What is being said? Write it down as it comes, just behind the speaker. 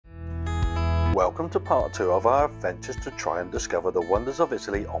Welcome to part 2 of our adventures to try and discover the wonders of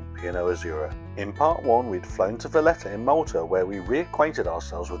Italy on P&O Azura. In part 1 we'd flown to Valletta in Malta, where we reacquainted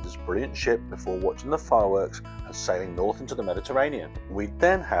ourselves with this brilliant ship before watching the fireworks and sailing north into the Mediterranean. We'd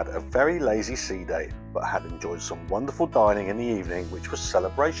then had a very lazy sea day, but had enjoyed some wonderful dining in the evening, which was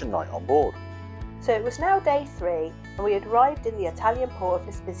celebration night on board. So it was now day 3 and we had arrived in the Italian port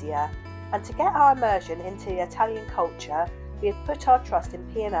of Spezia, and to get our immersion into the Italian culture we had put our trust in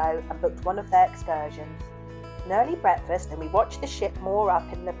P&O and booked one of their excursions. An early breakfast and we watched the ship moor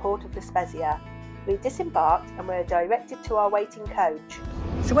up in the port of Spezia. We disembarked and were directed to our waiting coach.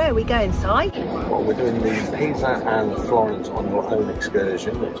 So where are we going, Si? Well, we're doing the Pisa and Florence on your own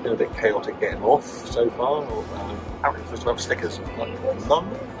excursion. It's been a bit chaotic getting off so far. Apparently we're supposed to have stickers,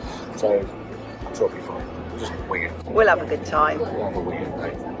 none. So I'm sure it'll be fine. Just wing it. We'll have a good time. We'll have a wing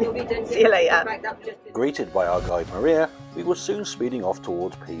it day. See you later. Greeted by our guide Maria, we were soon speeding off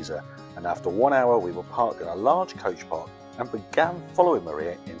towards Pisa, and after 1 hour we were parked in a large coach park and began following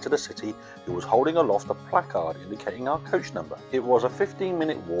Maria into the city, who was holding aloft a placard indicating our coach number. It was a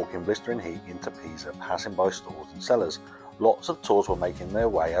 15-minute walk in blistering heat into Pisa, passing by stores and sellers. Lots of tours were making their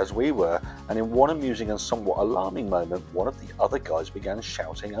way as we were, and in one amusing and somewhat alarming moment, one of the other guys began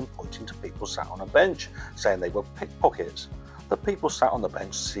shouting and pointing to people sat on a bench, saying they were pickpockets. The people sat on the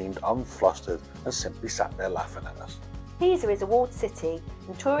bench seemed unflustered and simply sat there laughing at us. Pisa is a walled city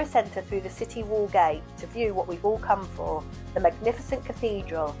and tourists enter through the city wall gate to view what we've all come for, the magnificent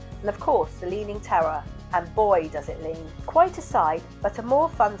cathedral and of course the Leaning Tower. And boy does it lean. Quite a sight, but a more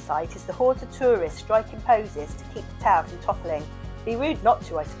fun sight is the hordes of tourists striking poses to keep the tower from toppling. Be rude not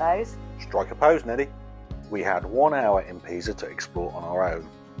to, I suppose. Strike a pose, Neddy. We had 1 hour in Pisa to explore on our own.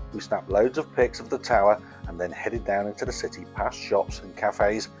 We snapped loads of pics of the tower and then headed down into the city past shops and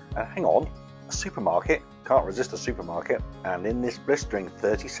cafes and hang on, a supermarket. Can't resist a supermarket. And in this blistering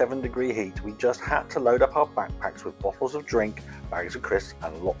 37-degree heat we just had to load up our backpacks with bottles of drink, bags of crisps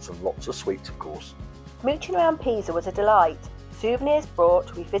and lots of sweets, of course. Mooching around Pisa was a delight. Souvenirs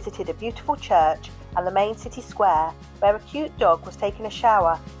brought, we visited a beautiful church and the main city square, where a cute dog was taking a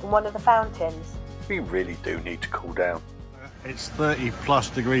shower in one of the fountains. We really do need to cool down. It's 30 plus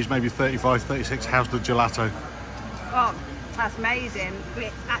degrees, maybe 35, 36. How's the gelato? Oh, that's amazing.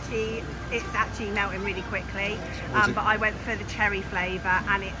 It's actually melting really quickly. But I went for the cherry flavour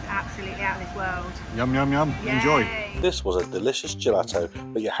and it's absolutely out of this world. Yum, yum, yum. Yay. Enjoy. This was a delicious gelato,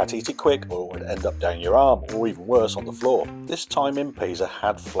 but you had to eat it quick or it would end up down your arm, or even worse, on the floor. This time in Pisa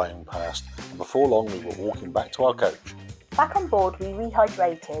had flown past, and before long we were walking back to our coach. Back on board we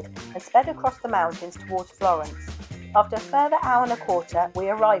rehydrated and sped across the mountains towards Florence. After a further hour and a quarter, we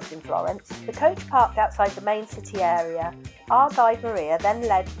arrived in Florence. The coach parked outside the main city area. Our guide Maria then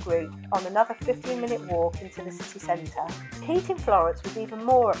led the group on another 15-minute walk into the city centre. The heat in Florence was even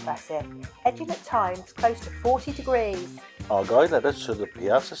more oppressive, edging at times close to 40 degrees. Our guide led us to the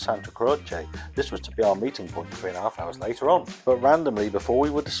Piazza Santa Croce. This was to be our meeting point 3.5 hours later on. But randomly, before we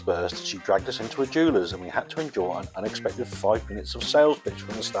were dispersed, she dragged us into a jeweller's and we had to endure an unexpected 5 minutes of sales pitch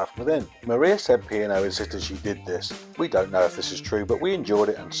from the staff within. Maria said P&O insisted she did this. We don't know if this is true, but we enjoyed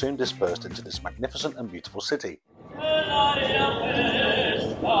it and soon dispersed into this magnificent and beautiful city.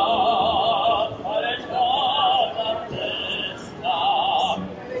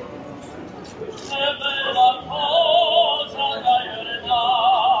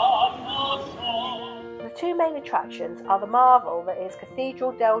 The two main attractions are the marvel that is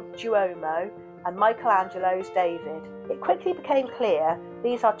Cathedral del Duomo and Michelangelo's David. It quickly became clear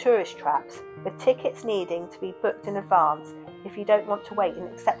these are tourist traps, with tickets needing to be booked in advance if you don't want to wait in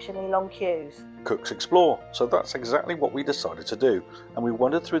exceptionally long queues. Cooks explore, so that's exactly what we decided to do, and we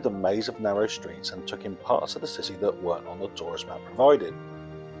wandered through the maze of narrow streets and took in parts of the city that weren't on the tourist map provided.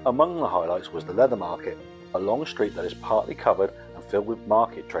 Among the highlights was the leather market, a long street that is partly covered and filled with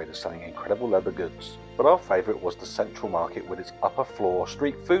market traders selling incredible leather goods. But our favourite was the central market with its upper floor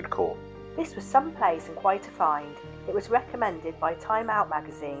street food court. This was some place and quite a find. It was recommended by Time Out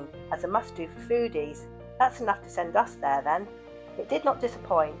magazine as a must-do for foodies. That's enough to send us there then. It did not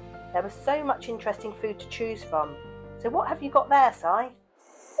disappoint. There was so much interesting food to choose from. So what have you got there, Si?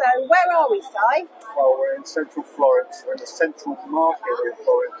 So where are we, Si? Well, we're in central Florence. We're in the central market in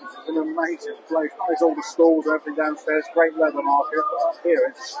Florence, which is an amazing place. There's all the stalls and everything downstairs, great leather market. Here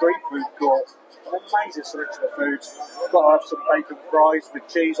it's a street food court, an amazing selection of foods. We've got to have some bacon fries with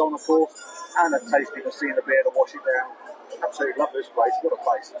cheese on, of course, and a tasty Messina beer to wash it down. Absolutely love this place. What a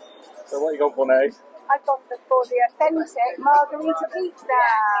place. So what you got for now? I've gone for the authentic margarita pizza.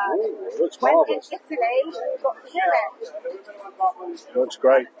 Ooh, it looks When in marvellous. Italy, you've got to do it. It looks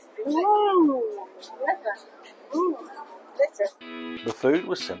great. Ooh, leather. Ooh. Delicious. The food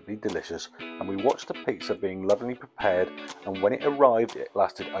was simply delicious, and we watched the pizza being lovingly prepared, and when it arrived it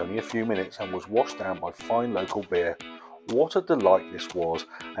lasted only a few minutes and was washed down by fine local beer. What a delight this was,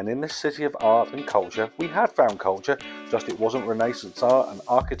 and in this city of art and culture we had found culture, just it wasn't Renaissance art and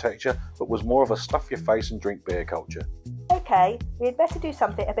architecture, but was more of a stuff your face and drink beer culture. Okay, we had better do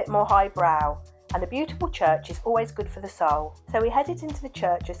something a bit more highbrow, and a beautiful church is always good for the soul. So we headed into the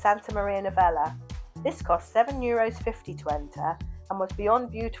church of Santa Maria Novella. This cost €7.50 to enter and was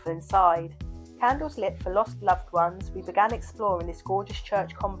beyond beautiful inside. Candles lit for lost loved ones, we began exploring this gorgeous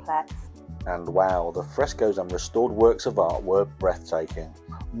church complex. And wow, the frescoes and restored works of art were breathtaking.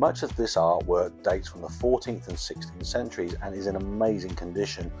 Much of this artwork dates from the 14th and 16th centuries and is in amazing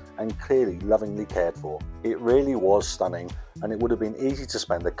condition and clearly lovingly cared for. It really was stunning, and it would have been easy to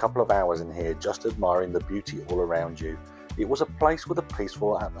spend a couple of hours in here just admiring the beauty all around you. It was a place with a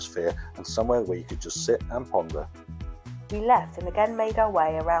peaceful atmosphere and somewhere where you could just sit and ponder. We left and again made our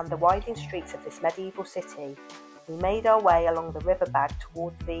way around the winding streets of this medieval city. We made our way along the riverbank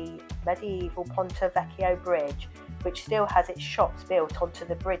towards the medieval Ponte Vecchio bridge, which still has its shops built onto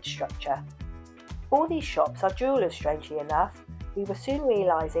the bridge structure. All these shops are jewellers, strangely enough. We were soon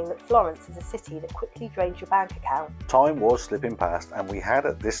realising that Florence is a city that quickly drains your bank account. Time was slipping past, and we had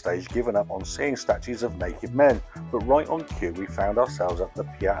at this stage given up on seeing statues of naked men, but right on cue we found ourselves at the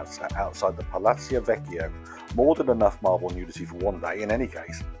piazza outside the Palazzo Vecchio. More than enough marble nudity for one day in any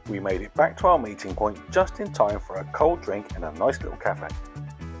case. We made it back to our meeting point just in time for a cold drink in a nice little cafe.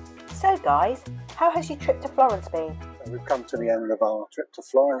 So guys, how has your trip to Florence been? We've come to the end of our trip to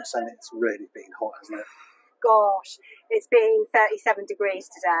Florence and it's really been hot, hasn't it? Gosh, it's been 37 degrees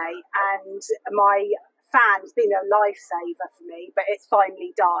today and my fan's been a lifesaver for me, but it's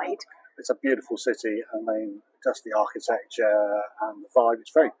finally died. It's a beautiful city. I mean, just the architecture and the vibe. It's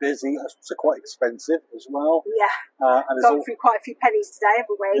very busy. It's also quite expensive as well. Yeah, and gone through quite a few pennies today,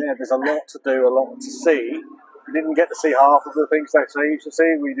 haven't we? Yeah, there's a lot to do, a lot to see. We didn't get to see half of the things they say to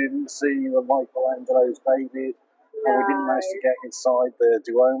see. We didn't see the Michelangelo's David. And we didn't manage to get inside the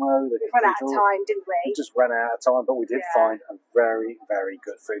Duomo. We ran out of time, didn't we? We just ran out of time, but we did find a very, very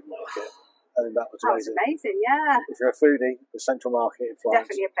good food market. And that was amazing. That was amazing, yeah. If you're a foodie, the Central Market in Florence.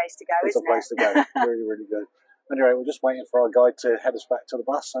 Definitely a place to go, it's isn't a place to go. Really, really good. Anyway, we're just waiting for our guide to head us back to the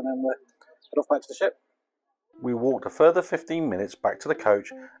bus and then we'll head off back to the ship. We walked a further 15 minutes back to the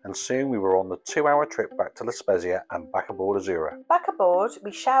coach, and soon we were on the 2-hour trip back to Spezia and back aboard Azura. Back aboard,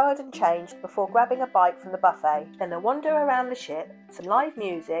 we showered and changed before grabbing a bite from the buffet, then a wander around the ship, some live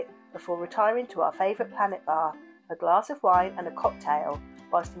music, before retiring to our favourite Planet Bar, a glass of wine and a cocktail,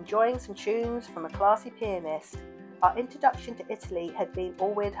 whilst enjoying some tunes from a classy pianist. Our introduction to Italy had been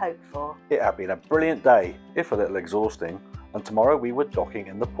all we'd hoped for. It had been a brilliant day, if a little exhausting, and tomorrow we were docking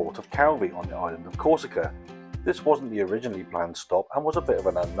in the port of Calvi on the island of Corsica. This wasn't the originally planned stop and was a bit of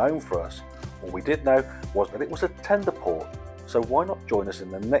an unknown for us. All we did know was that it was a tender port, so why not join us in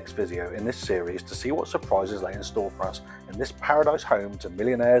the next video in this series to see what surprises lay in store for us in this paradise home to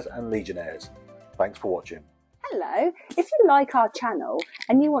millionaires and legionnaires. Thanks for watching. Hello, if you like our channel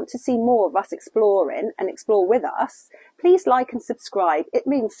and you want to see more of us exploring and explore with us, please like and subscribe. It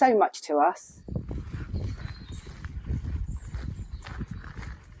means so much to us.